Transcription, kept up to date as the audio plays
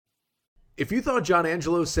If you thought John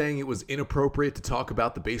Angelo saying it was inappropriate to talk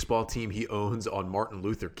about the baseball team he owns on Martin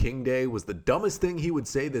Luther King Day was the dumbest thing he would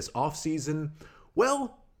say this offseason,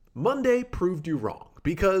 well, Monday proved you wrong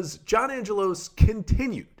because John Angelos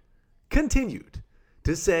continued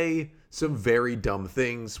to say some very dumb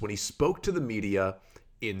things when he spoke to the media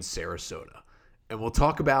in Sarasota. And we'll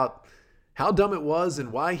talk about how dumb it was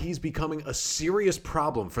and why he's becoming a serious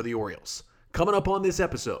problem for the Orioles. Coming up on this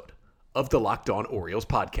episode of the Locked On Orioles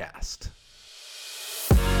podcast.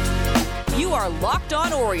 You are Locked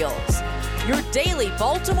On Orioles, your daily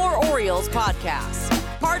Baltimore Orioles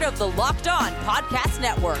podcast. Part of the Locked On Podcast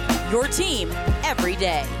Network, your team every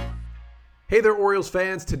day. Hey there, Orioles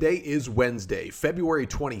fans. Today is Wednesday, February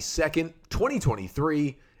 22nd,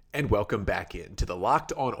 2023, and welcome back into the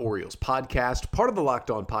Locked On Orioles podcast, part of the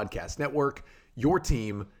Locked On Podcast Network, your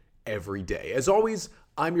team every day. As always,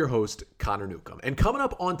 I'm your host, Connor Newcomb. And coming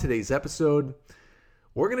up on today's episode,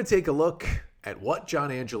 we're going to take a look at what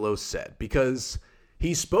John Angelos said because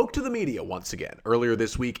he spoke to the media once again earlier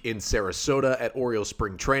this week in Sarasota at Orioles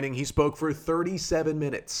spring training. He spoke for 37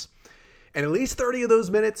 minutes. And at least 30 of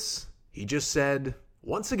those minutes, he just said,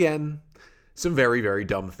 once again, some very, very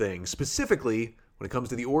dumb things, specifically when it comes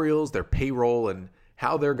to the Orioles, their payroll, and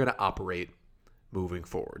how they're going to operate moving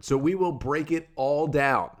forward. So we will break it all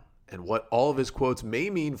down and what all of his quotes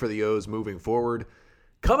may mean for the O's moving forward,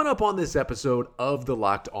 coming up on this episode of the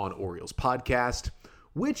Locked On Orioles podcast,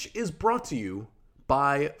 which is brought to you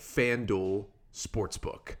by FanDuel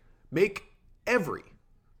Sportsbook. Make every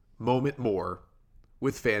moment more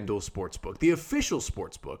with FanDuel Sportsbook, the official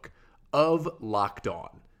sportsbook of Locked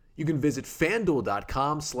On. You can visit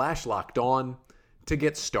FanDuel.com/LockedOn to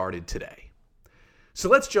get started today. So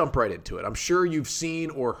let's jump right into it. I'm sure you've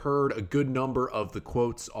seen or heard a good number of the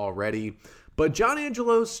quotes already, but John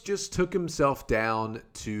Angelos just took himself down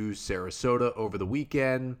to Sarasota over the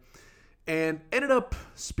weekend and ended up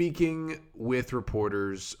speaking with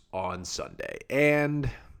reporters on Sunday. And,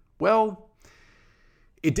 well,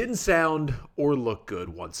 it didn't sound or look good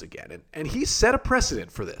once again. And he set a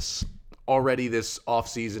precedent for this already this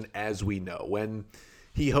offseason, as we know, when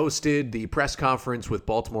he hosted the press conference with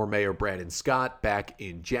Baltimore Mayor Brandon Scott back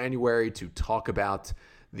in January to talk about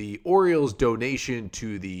the Orioles' donation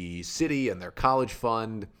to the city and their college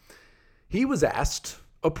fund. He was asked,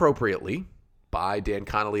 appropriately, by Dan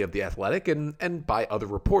Connolly of The Athletic and by other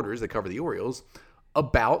reporters that cover the Orioles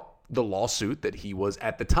about the lawsuit that he was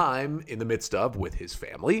at the time in the midst of with his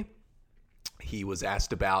family. He was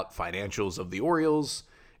asked about financials of the Orioles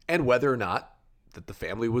and whether or not that the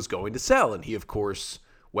family was going to sell. And he, of course,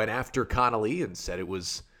 went after Connolly and said it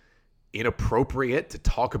was inappropriate to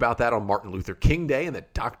talk about that on Martin Luther King Day and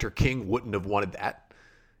that Dr. King wouldn't have wanted that.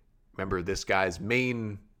 Remember, this guy's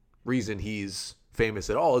main reason he's famous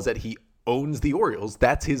at all is that he owns the Orioles.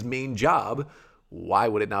 That's his main job. Why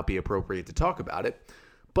would it not be appropriate to talk about it?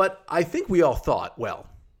 But I think we all thought, well,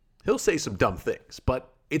 he'll say some dumb things,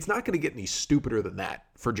 but it's not going to get any stupider than that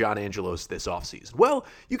for John Angelos this offseason. Well,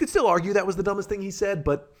 you could still argue that was the dumbest thing he said,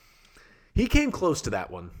 but he came close to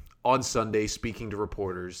that one on Sunday speaking to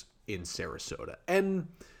reporters in Sarasota. And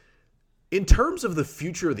in terms of the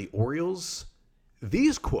future of the Orioles,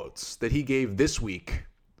 these quotes that he gave this week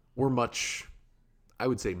were much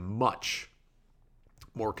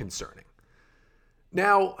more concerning.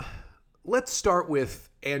 Now, let's start with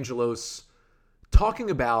Angelos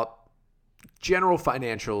talking about general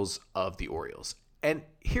financials of the Orioles. And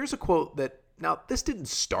here's a quote that, now this didn't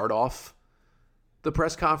start off the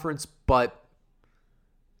press conference, but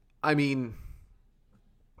I mean,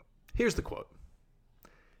 here's the quote.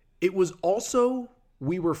 It was also,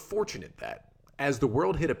 we were fortunate that as the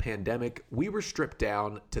world hit a pandemic, we were stripped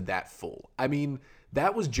down to that full. I mean,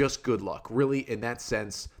 that was just good luck, really, in that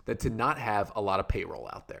sense, that to not have a lot of payroll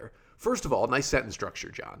out there. First of all, nice sentence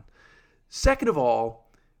structure, John. Second of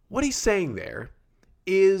all, what he's saying there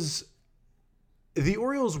is the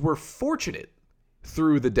Orioles were fortunate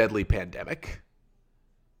through the deadly pandemic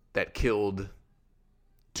that killed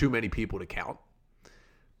too many people to count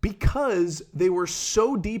because they were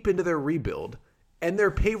so deep into their rebuild and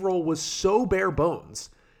their payroll was so bare bones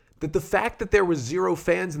that the fact that there was zero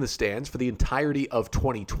fans in the stands for the entirety of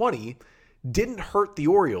 2020 didn't hurt the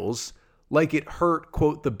Orioles like it hurt,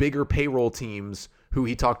 quote, the bigger payroll teams who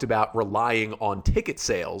he talked about relying on ticket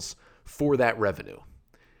sales for that revenue.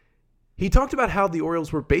 He talked about how the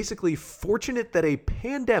Orioles were basically fortunate that a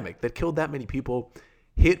pandemic that killed that many people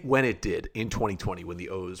hit when it did in 2020 when the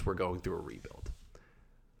O's were going through a rebuild.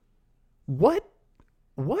 What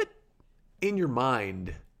in your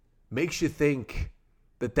mind makes you think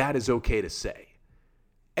that that is okay to say?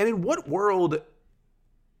 And in what world,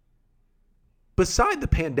 beside the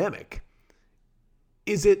pandemic,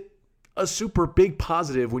 is it a super big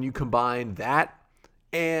positive when you combine that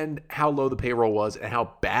and how low the payroll was and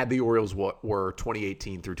how bad the Orioles were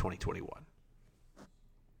 2018 through 2021?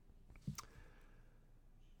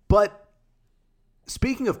 But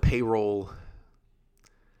speaking of payroll,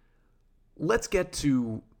 let's get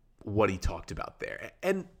to what he talked about there.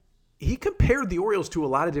 And he compared the Orioles to a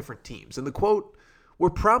lot of different teams. And the quote, "We're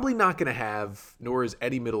probably not going to have, nor is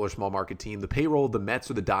any middle or small market team, the payroll of the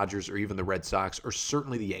Mets or the Dodgers or even the Red Sox or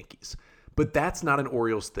certainly the Yankees. But that's not an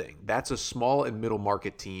Orioles thing. That's a small and middle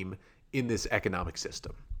market team in this economic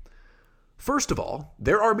system." First of all,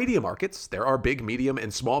 there are media markets. There are big, medium,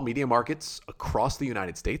 and small media markets across the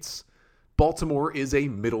United States. Baltimore is a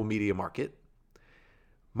middle media market.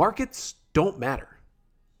 Markets don't matter.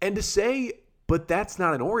 And to say, but that's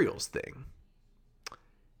not an Orioles thing.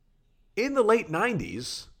 In the late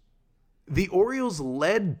 90s, the Orioles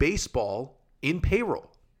led baseball in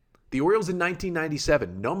payroll. The Orioles in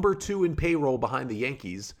 1997, number 2 in payroll behind the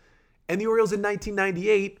Yankees. And the Orioles in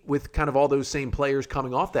 1998, with kind of all those same players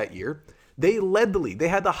coming off that year, they led the league. They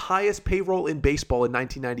had the highest payroll in baseball in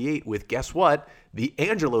 1998 with, guess what? The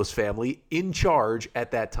Angelos family in charge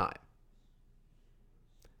at that time.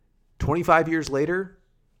 25 years later,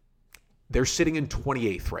 they're sitting in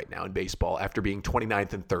 28th right now in baseball after being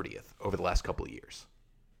 29th and 30th over the last couple of years.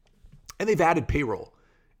 And they've added payroll,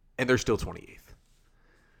 and they're still 28th.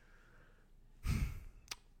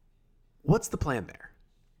 What's the plan there?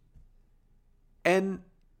 And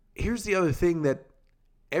here's the other thing that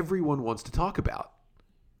everyone wants to talk about.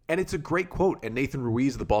 And it's a great quote, and Nathan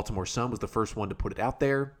Ruiz of the Baltimore Sun was the first one to put it out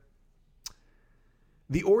there.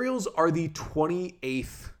 The Orioles are the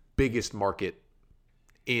 28th biggest market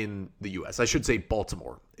in the U.S. I should say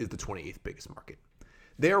Baltimore is the 28th biggest market.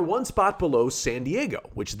 They are one spot below San Diego,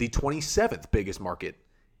 which is the 27th biggest market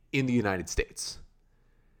in the United States.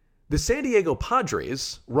 The San Diego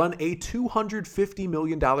Padres run a $250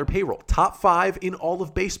 million payroll, top 5 in all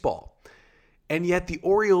of baseball. And yet the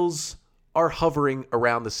Orioles are hovering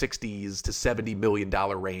around the $60s to $70 million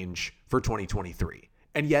range for 2023.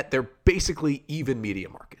 And yet they're basically even media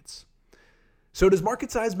markets. So does market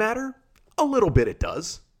size matter? A little bit it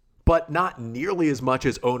does, but not nearly as much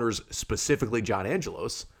as owners, specifically John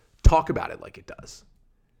Angelos, talk about it like it does.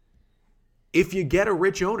 If you get a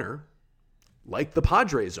rich owner, like the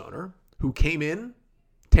Padres owner, who came in,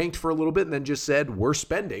 tanked for a little bit, and then just said, we're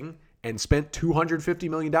spending, and spent $250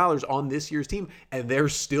 million on this year's team, and they're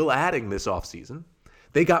still adding this offseason.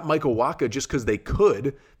 They got Michael Wacha just because they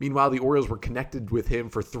could. Meanwhile, the Orioles were connected with him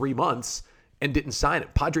for 3 months and didn't sign him.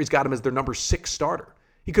 Padres got him as their number 6 starter.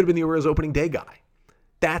 He could have been the Orioles opening day guy.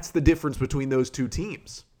 That's the difference between those two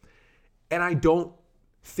teams. And I don't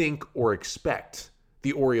think or expect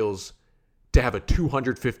the Orioles to have a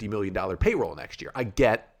 $250 million payroll next year. I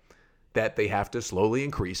get that they have to slowly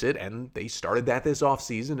increase it, and they started that this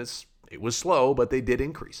offseason. It was slow, but they did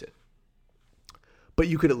increase it. But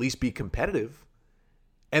you could at least be competitive,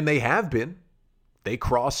 and they have been. They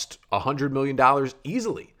crossed $100 million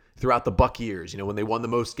easily throughout the Buck years, when they won the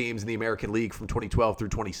most games in the American League from 2012 through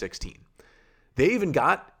 2016. They even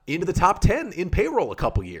got into the top 10 in payroll a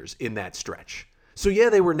couple years in that stretch. So yeah,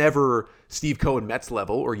 they were never Steve Cohen Mets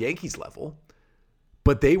level or Yankees level,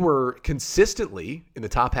 but they were consistently in the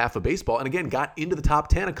top half of baseball, and again, got into the top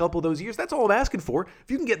 10 a couple of those years. That's all I'm asking for.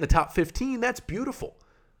 If you can get in the top 15, that's beautiful.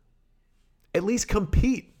 At least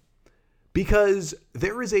compete, because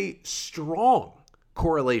there is a strong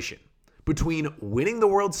correlation between winning the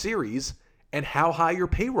World Series and how high your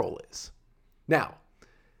payroll is. Now,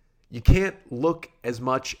 you can't look as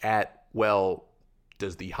much at, well,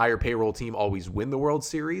 does the higher payroll team always win the World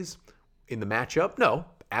Series in the matchup? No.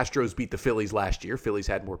 Astros beat the Phillies last year. Phillies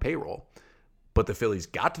had more payroll, but the Phillies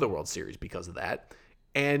got to the World Series because of that.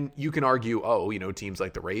 And you can argue, teams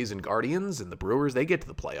like the Rays and Guardians and the Brewers, they get to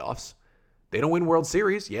the playoffs. They don't win World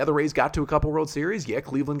Series. Yeah, the Rays got to a couple World Series. Yeah,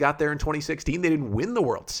 Cleveland got there in 2016. They didn't win the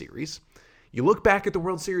World Series. You look back at the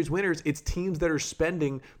World Series winners, it's teams that are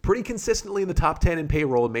spending pretty consistently in the top 10 in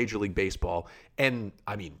payroll in Major League Baseball. And,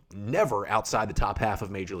 never outside the top half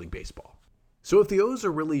of Major League Baseball. So if the O's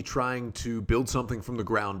are really trying to build something from the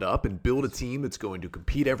ground up and build a team that's going to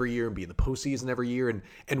compete every year and be in the postseason every year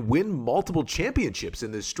and win multiple championships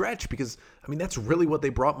in this stretch, because, that's really what they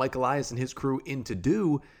brought Mike Elias and his crew in to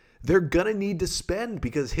do, they're going to need to spend,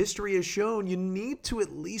 because history has shown you need to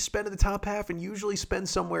at least spend in the top half and usually spend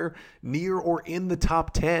somewhere near or in the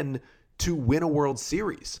top 10 to win a World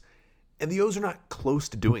Series. And the O's are not close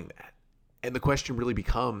to doing that. And the question really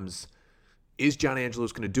becomes, is John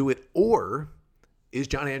Angelos going to do it, or is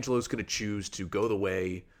John Angelos going to choose to go the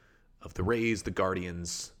way of the Rays, the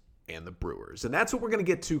Guardians, and the Brewers? And that's what we're going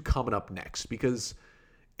to get to coming up next, because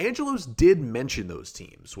Angelos did mention those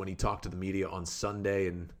teams when he talked to the media on Sunday,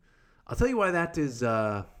 and I'll tell you why that is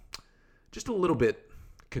just a little bit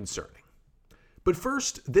concerning. But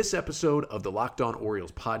first, this episode of the Locked On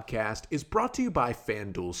Orioles podcast is brought to you by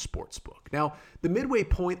FanDuel Sportsbook. Now, the midway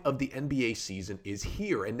point of the NBA season is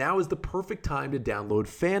here, and now is the perfect time to download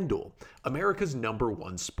FanDuel, America's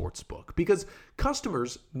 #1 sportsbook, because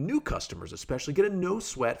customers, new customers especially, get a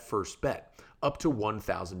no-sweat first bet up to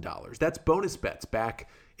 $1,000. That's bonus bets back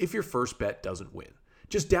if your first bet doesn't win.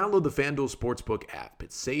 Just download the FanDuel Sportsbook app.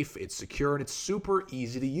 It's safe, it's secure, and it's super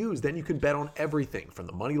easy to use. Then you can bet on everything from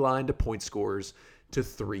the money line to point scores to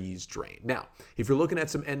threes drained. Now, if you're looking at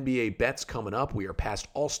some NBA bets coming up, we are past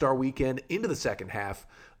All-Star Weekend into the second half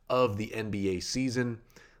of the NBA season.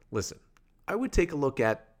 Listen, I would take a look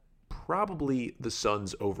at probably the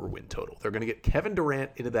Suns over win total. They're going to get Kevin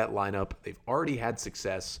Durant into that lineup. They've already had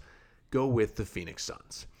success. Go with the Phoenix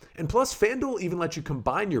Suns. And plus, FanDuel even lets you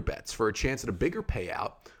combine your bets for a chance at a bigger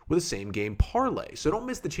payout with a same-game parlay. So don't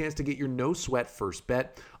miss the chance to get your no-sweat first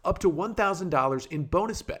bet up to $1,000 in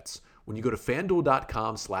bonus bets when you go to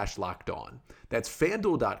FanDuel.com/LockedOn. That's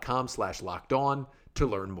FanDuel.com/LockedOn to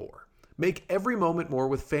learn more. Make every moment more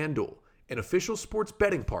with FanDuel, an official sports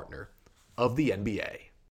betting partner of the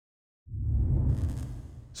NBA.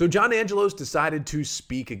 So John Angelos decided to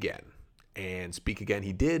speak again. And speak again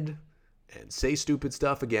he did. And say stupid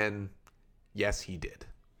stuff again. Yes, he did.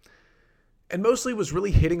 And mostly was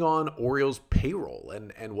really hitting on Orioles payroll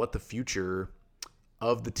and what the future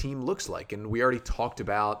of the team looks like. And we already talked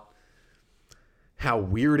about how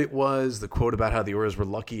weird it was, the quote about how the Orioles were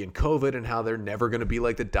lucky in COVID and how they're never going to be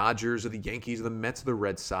like the Dodgers or the Yankees or the Mets or the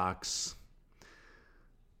Red Sox.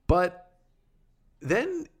 But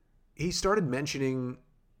then he started mentioning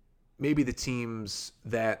maybe the teams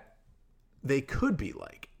that they could be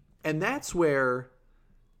like. And that's where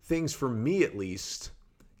things, for me at least,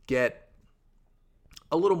 get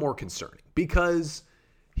a little more concerning. Because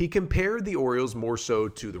he compared the Orioles more so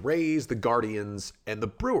to the Rays, the Guardians, and the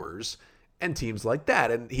Brewers, and teams like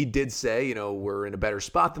that. And he did say, we're in a better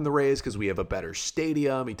spot than the Rays because we have a better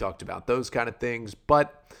stadium. He talked about those kind of things.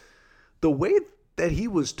 But the way that he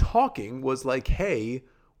was talking was like, hey,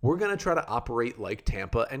 we're going to try to operate like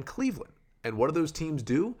Tampa and Cleveland. And what do those teams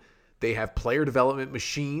do? They have player development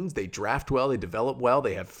machines. They draft well. They develop well.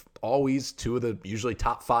 They have always two of the usually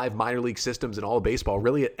top 5 minor league systems in all of baseball,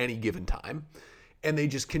 really at any given time. And they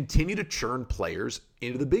just continue to churn players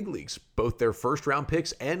into the big leagues, both their first-round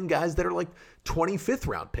picks and guys that are like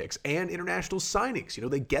 25th-round picks and international signings.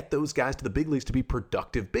 They get those guys to the big leagues to be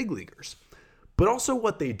productive big leaguers. But also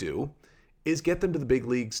what they do is get them to the big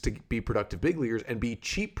leagues to be productive big leaguers and be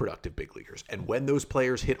cheap productive big leaguers. And when those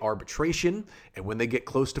players hit arbitration and when they get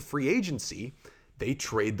close to free agency, they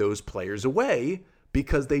trade those players away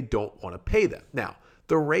because they don't want to pay them. Now,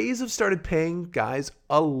 the Rays have started paying guys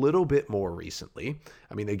a little bit more recently.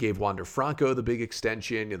 I mean, they gave Wander Franco the big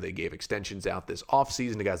extension. They gave extensions out this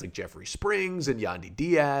offseason to guys like Jeffrey Springs and Yandy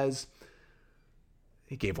Diaz.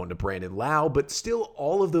 He gave one to Brandon Lau, but still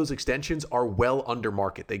all of those extensions are well under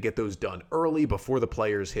market. They get those done early before the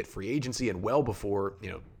players hit free agency and well before,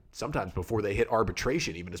 sometimes before they hit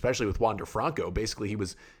arbitration, even especially with Wander Franco. Basically, he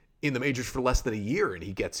was in the majors for less than a year and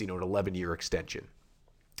he gets, an 11-year extension.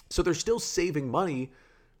 So they're still saving money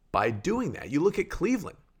by doing that. You look at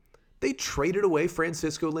Cleveland. They traded away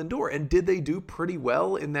Francisco Lindor. And did they do pretty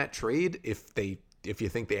well in that trade if you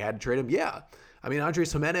think they had to trade him? Yeah. I mean,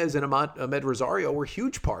 Andres Jimenez and Ahmed Rosario were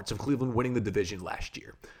huge parts of Cleveland winning the division last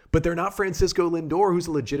year. But they're not Francisco Lindor, who's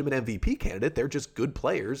a legitimate MVP candidate. They're just good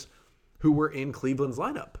players who were in Cleveland's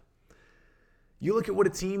lineup. You look at what a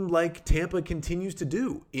team like Tampa continues to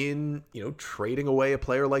do in, trading away a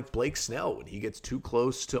player like Blake Snell when he gets too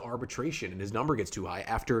close to arbitration and his number gets too high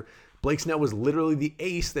after Blake Snell was literally the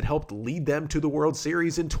ace that helped lead them to the World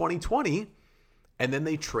Series in 2020, and then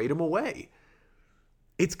they trade him away.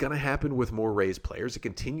 It's going to happen with more Rays players. It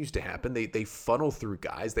continues to happen. They funnel through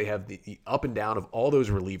guys. They have the up and down of all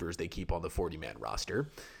those relievers they keep on the 40-man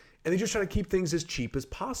roster. And they just try to keep things as cheap as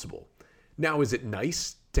possible. Now, is it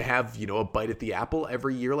nice to have, a bite at the apple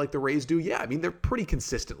every year like the Rays do? Yeah, I mean, they're pretty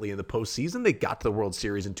consistently in the postseason. They got to the World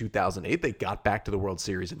Series in 2008. They got back to the World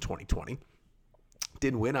Series in 2020.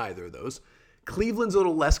 Didn't win either of those. Cleveland's a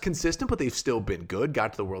little less consistent, but they've still been good.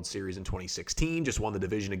 Got to the World Series in 2016. Just won the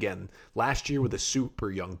division again last year with a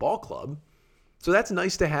super young ball club. So that's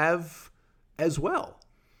nice to have as well.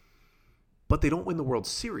 But they don't win the World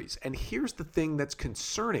Series. And here's the thing that's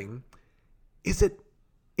concerning is that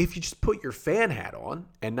if you just put your fan hat on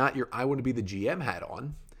and not your I want to be the GM hat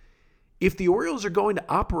on, if the Orioles are going to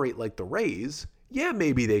operate like the Rays, yeah,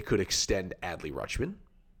 maybe they could extend Adley Rutschman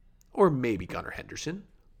or maybe Gunnar Henderson.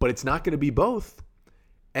 but it's not going to be both.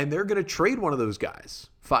 And they're going to trade one of those guys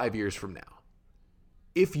 5 years from now.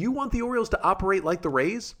 If you want the Orioles to operate like the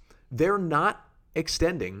Rays, they're not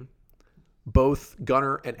extending both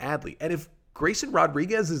Gunnar and Adley. And if Grayson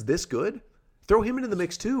Rodriguez is this good, throw him into the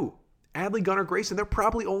mix too. Adley, Gunnar, Grayson, they're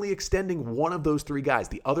probably only extending one of those three guys.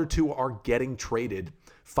 The other two are getting traded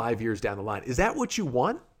 5 years down the line. Is that what you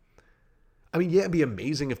want? I mean, yeah, it'd be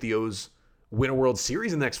amazing if the O's win a World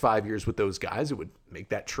Series in the next 5 years with those guys. It would make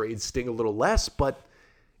that trade sting a little less, but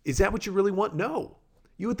is that what you really want? No.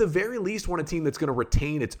 You at the very least want a team that's going to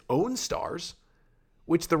retain its own stars,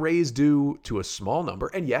 which the Rays do to a small number.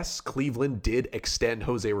 And yes, Cleveland did extend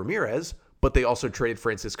Jose Ramirez, but they also traded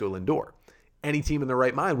Francisco Lindor. Any team in their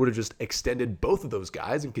right mind would have just extended both of those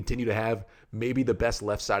guys and continue to have maybe the best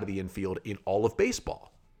left side of the infield in all of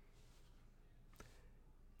baseball.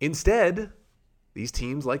 Instead, these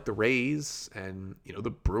teams like the Rays and,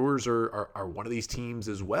 the Brewers are one of these teams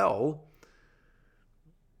as well.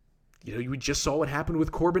 You just saw what happened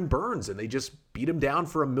with Corbin Burns, and they just beat him down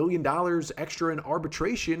for $1 million extra in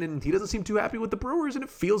arbitration, and he doesn't seem too happy with the Brewers, and it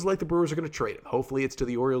feels like the Brewers are going to trade him. Hopefully it's to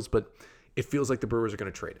the Orioles, but it feels like the Brewers are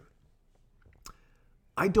going to trade him.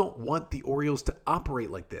 I don't want the Orioles to operate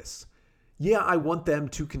like this. Yeah, I want them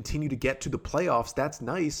to continue to get to the playoffs. That's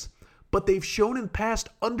nice. But they've shown in the past,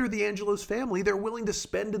 under the Angelos family, they're willing to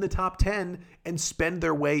spend in the top 10 and spend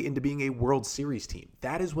their way into being a World Series team.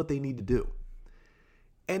 That is what they need to do.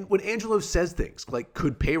 And when Angelos says things like,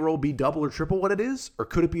 could payroll be double or triple what it is? Or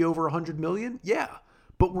could it be over 100 million? Yeah,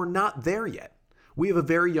 but we're not there yet. We have a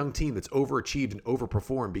very young team that's overachieved and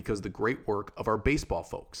overperformed because of the great work of our baseball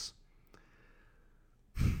folks.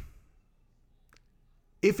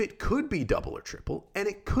 If it could be double or triple, and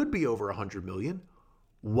it could be over 100 million,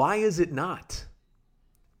 why is it not?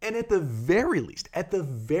 And at the very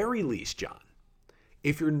least, John,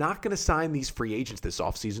 if you're not going to sign these free agents this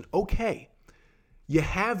offseason, okay. You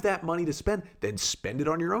have that money to spend, then spend it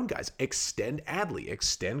on your own guys. Extend Adley,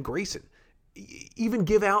 extend Grayson. Even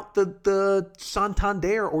give out the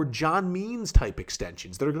Santander or John Means type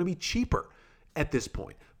extensions that are going to be cheaper at this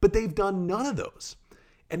point. But they've done none of those.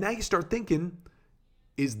 And now you start thinking,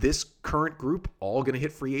 is this current group all going to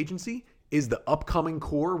hit free agency? Is the upcoming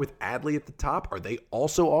core with Adley at the top, are they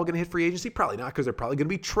also all going to hit free agency? Probably not, because they're probably going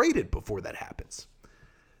to be traded before that happens.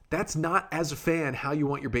 That's not, as a fan, how you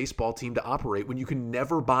want your baseball team to operate when you can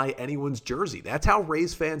never buy anyone's jersey. That's how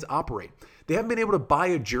Rays fans operate. They haven't been able to buy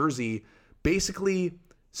a jersey basically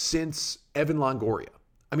since Evan Longoria.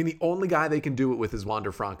 I mean, the only guy they can do it with is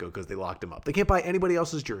Wander Franco because they locked him up. They can't buy anybody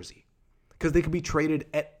else's jersey because they could be traded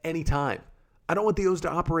at any time. I don't want the O's to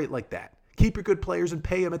operate like that. Keep your good players and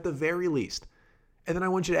pay them at the very least. And then I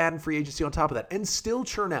want you to add in free agency on top of that and still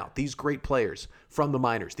churn out these great players from the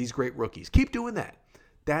minors, these great rookies. Keep doing that.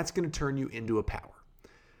 That's going to turn you into a power.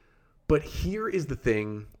 But here is the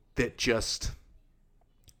thing that just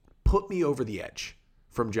put me over the edge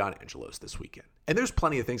from John Angelos this weekend. And there's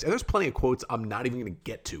plenty of things, and there's plenty of quotes I'm not even going to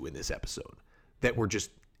get to in this episode that were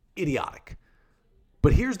just idiotic.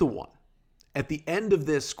 But here's the one. At the end of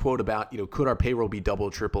this quote about, could our payroll be double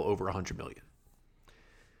or triple over 100 million?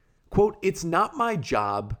 Quote, "It's not my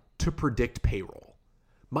job to predict payroll.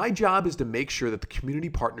 My job is to make sure that the community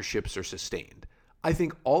partnerships are sustained. I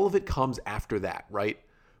think all of it comes after that, right?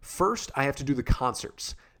 First, I have to do the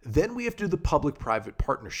concerts. Then we have to do the public-private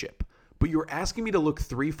partnership. But you're asking me to look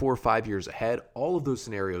 3, 4, 5 years ahead. All of those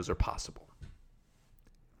scenarios are possible.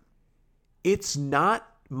 It's not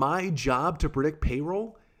my job to predict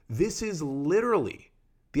payroll. This is literally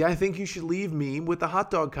the I think you should leave meme with the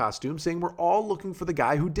hot dog costume saying we're all looking for the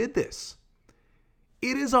guy who did this.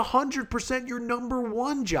 It is 100% your number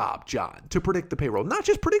one job, John, to predict the payroll. Not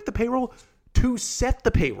just predict the payroll, to set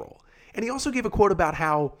the payroll." And he also gave a quote about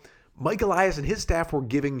how Mike Elias and his staff were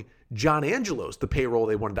giving John Angelos the payroll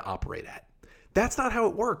they wanted to operate at. That's not how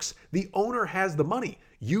it works. The owner has the money.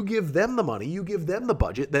 You give them the money, you give them the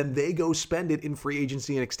budget, then they go spend it in free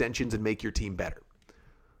agency and extensions and make your team better.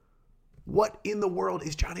 What in the world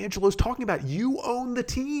is John Angelos talking about? You own the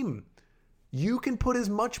team. You can put as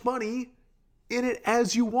much money in it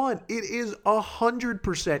as you want. It is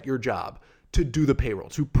 100% your job to do the payroll,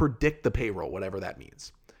 to predict the payroll, whatever that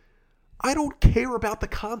means. I don't care about the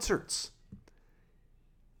concerts.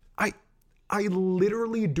 I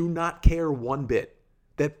literally do not care one bit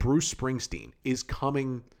that Bruce Springsteen is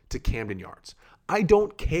coming to Camden Yards. I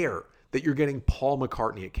don't care that you're getting Paul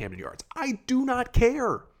McCartney at Camden Yards. I do not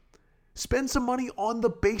care. Spend some money on the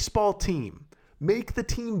baseball team. Make the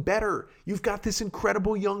team better. You've got this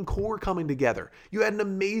incredible young core coming together. You had an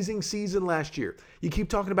amazing season last year. You keep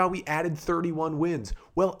talking about we added 31 wins.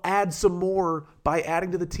 Well, add some more by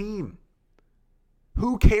adding to the team.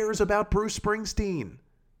 Who cares about Bruce Springsteen?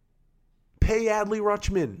 Pay Adley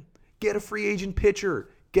Rutschman. Get a free agent pitcher.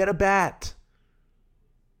 Get a bat.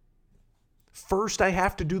 First, I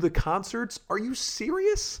have to do the concerts? Are you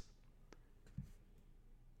serious?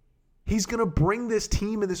 He's going to bring this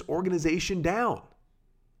team and this organization down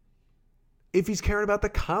if he's caring about the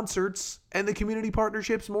concerts and the community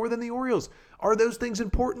partnerships more than the Orioles. Are those things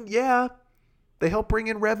important? Yeah. They help bring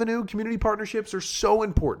in revenue. Community partnerships are so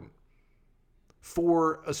important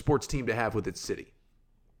for a sports team to have with its city.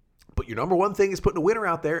 But your number one thing is putting a winner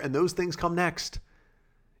out there, and those things come next.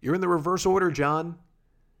 You're in the reverse order, John.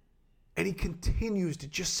 And he continues to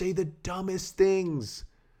just say the dumbest things,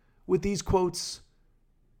 with these quotes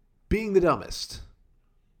being the dumbest.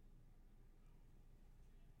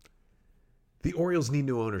 The Orioles need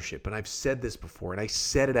new ownership, and I've said this before, and I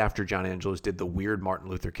said it after John Angelos did the weird Martin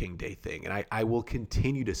Luther King Day thing, and I will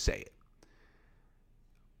continue to say it.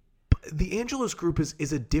 But the Angelos group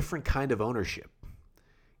is a different kind of ownership.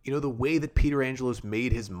 You know, the way that Peter Angelos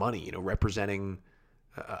made his money, representing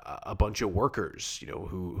a bunch of workers,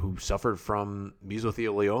 who suffered from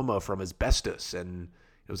mesothelioma, from asbestos, and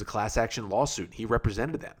it was a class action lawsuit. He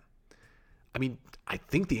represented them. I mean, I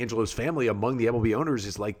think the Angelos family among the MLB owners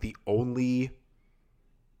is like the only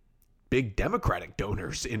big Democratic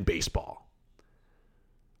donors in baseball.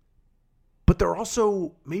 But they're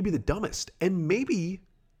also maybe the dumbest. And maybe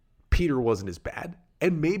Peter wasn't as bad.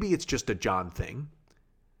 And maybe it's just a John thing.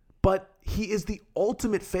 But he is the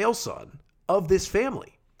ultimate fail son of this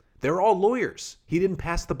family. They're all lawyers. He didn't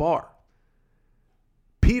pass the bar.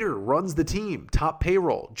 Peter runs the team, top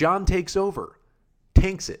payroll. John takes over,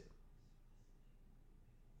 tanks it.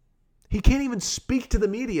 He can't even speak to the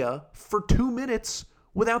media for 2 minutes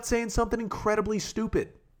without saying something incredibly stupid.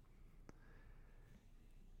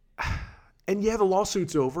 And yeah, the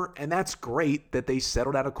lawsuit's over, and that's great that they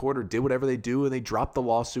settled out of court or did whatever they do and they dropped the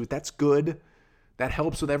lawsuit. That's good. That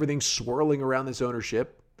helps with everything swirling around this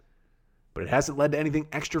ownership. But it hasn't led to anything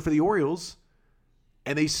extra for the Orioles.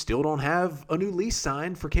 And they still don't have a new lease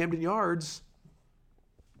signed for Camden Yards.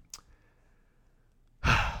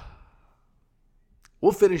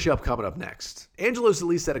 We'll finish up coming up next. Angelos at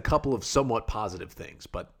least said a couple of somewhat positive things,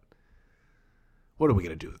 but what are we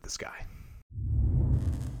going to do with this guy?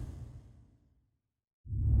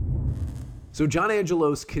 So John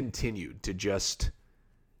Angelos continued to just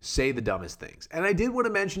say the dumbest things. And I did want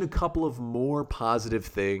to mention a couple of more positive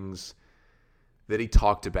things that he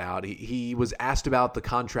talked about. He was asked about the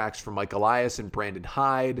contracts for Mike Elias and Brandon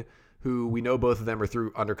Hyde, who we know both of them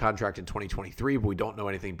are under contract in 2023, but we don't know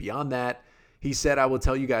anything beyond that. He said, I will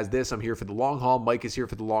tell you guys this, I'm here for the long haul. Mike is here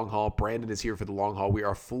for the long haul. Brandon is here for the long haul. We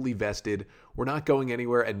are fully vested. We're not going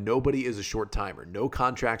anywhere, and nobody is a short timer. No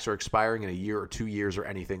contracts are expiring in a year or 2 years or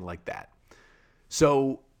anything like that.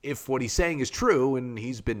 So if what he's saying is true, and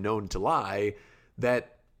he's been known to lie,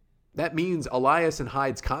 that means Elias and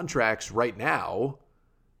Hyde's contracts right now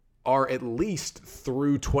are at least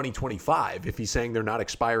through 2025 if he's saying they're not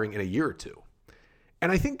expiring in a year or two.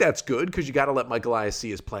 And I think that's good because you got to let Mike Elias see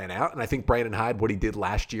his plan out. And I think Brandon Hyde, what he did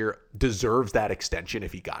last year, deserves that extension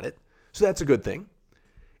if he got it. So that's a good thing.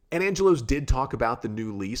 And Angelos did talk about the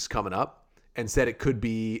new lease coming up and said it could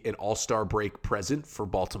be an all-star break present for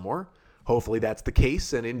Baltimore. Hopefully that's the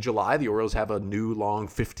case. And in July, the Orioles have a new long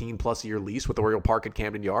 15-plus year lease with Oriole Park at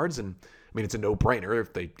Camden Yards. And I mean, it's a no-brainer.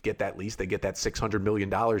 If they get that lease, they get that $600 million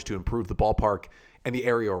to improve the ballpark and the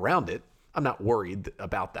area around it. I'm not worried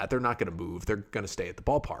about that. They're not going to move. They're going to stay at the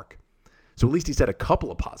ballpark. So at least he said a couple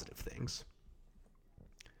of positive things.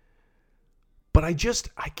 But I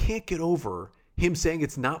can't get over him saying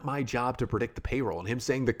it's not my job to predict the payroll and him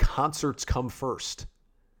saying the concerts come first.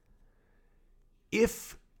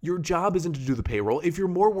 If your job isn't to do the payroll, if you're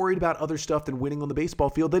more worried about other stuff than winning on the baseball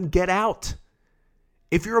field, then get out.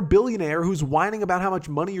 If you're a billionaire who's whining about how much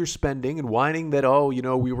money you're spending and whining that,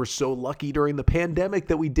 we were so lucky during the pandemic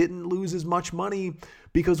that we didn't lose as much money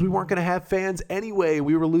because we weren't going to have fans anyway.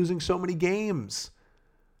 We were losing so many games.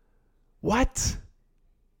 What?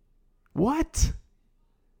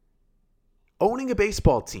 Owning a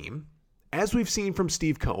baseball team, as we've seen from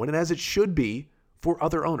Steve Cohen and as it should be for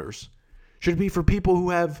other owners, should be for people who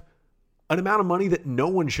have an amount of money that no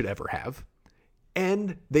one should ever have,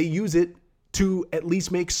 and they use it to at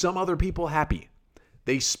least make some other people happy.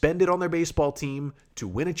 They spend it on their baseball team to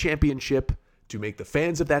win a championship, to make the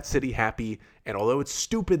fans of that city happy. And although it's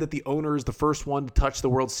stupid that the owner is the first one to touch the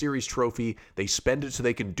World Series trophy, they spend it so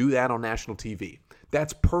they can do that on national TV.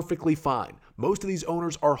 That's perfectly fine. Most of these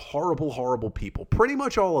owners are horrible, horrible people. Pretty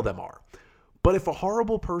much all of them are. But if a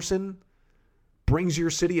horrible person brings your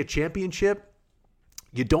city a championship,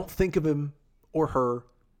 you don't think of him or her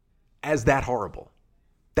as that horrible.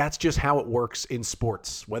 That's just how it works in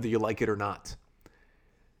sports, whether you like it or not.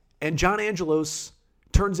 And John Angelos,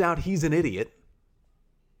 turns out he's an idiot.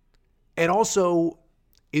 And also,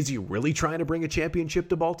 is he really trying to bring a championship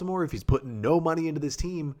to Baltimore if he's putting no money into this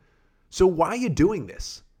team? So why are you doing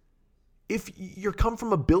this? If you come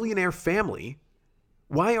from a billionaire family,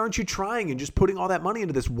 why aren't you trying and just putting all that money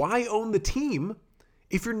into this? Why own the team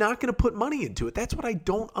if you're not going to put money into it? That's what I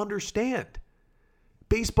don't understand.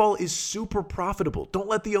 Baseball is super profitable. Don't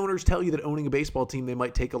let the owners tell you that owning a baseball team, they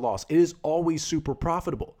might take a loss. It is always super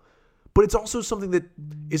profitable. But it's also something that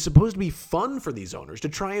is supposed to be fun for these owners to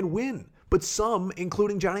try and win. But some,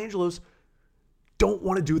 including John Angelos, don't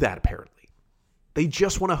want to do that apparently. They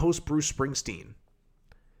just want to host Bruce Springsteen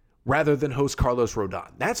rather than host Carlos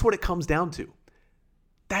Rodon. That's what it comes down to.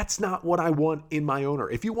 That's not what I want in my owner.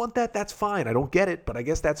 If you want that, that's fine. I don't get it, but I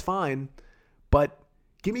guess that's fine. But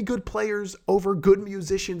give me good players over good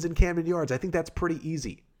musicians in Camden Yards. I think that's pretty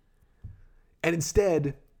easy. And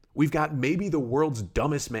instead, we've got maybe the world's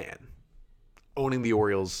dumbest man owning the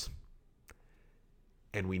Orioles.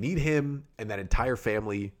 And we need him and that entire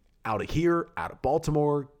family out of here, out of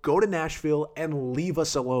Baltimore, go to Nashville and leave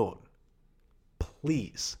us alone.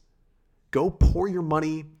 Please. Go pour your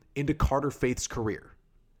money into Carter Faith's career.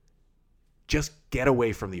 Just get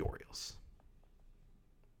away from the Orioles.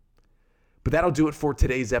 But that'll do it for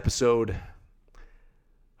today's episode.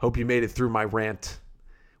 Hope you made it through my rant.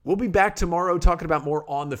 We'll be back tomorrow talking about more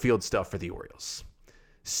on-the-field stuff for the Orioles.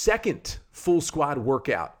 Second full squad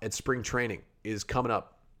workout at spring training is coming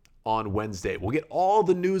up on Wednesday. We'll get all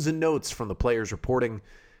the news and notes from the players reporting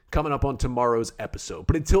coming up on tomorrow's episode.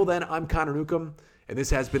 But until then, I'm Connor Newcomb, and this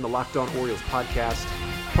has been the Locked On Orioles podcast,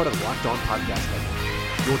 part of the Locked On Podcast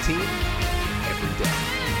Network. Your team every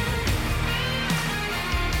day.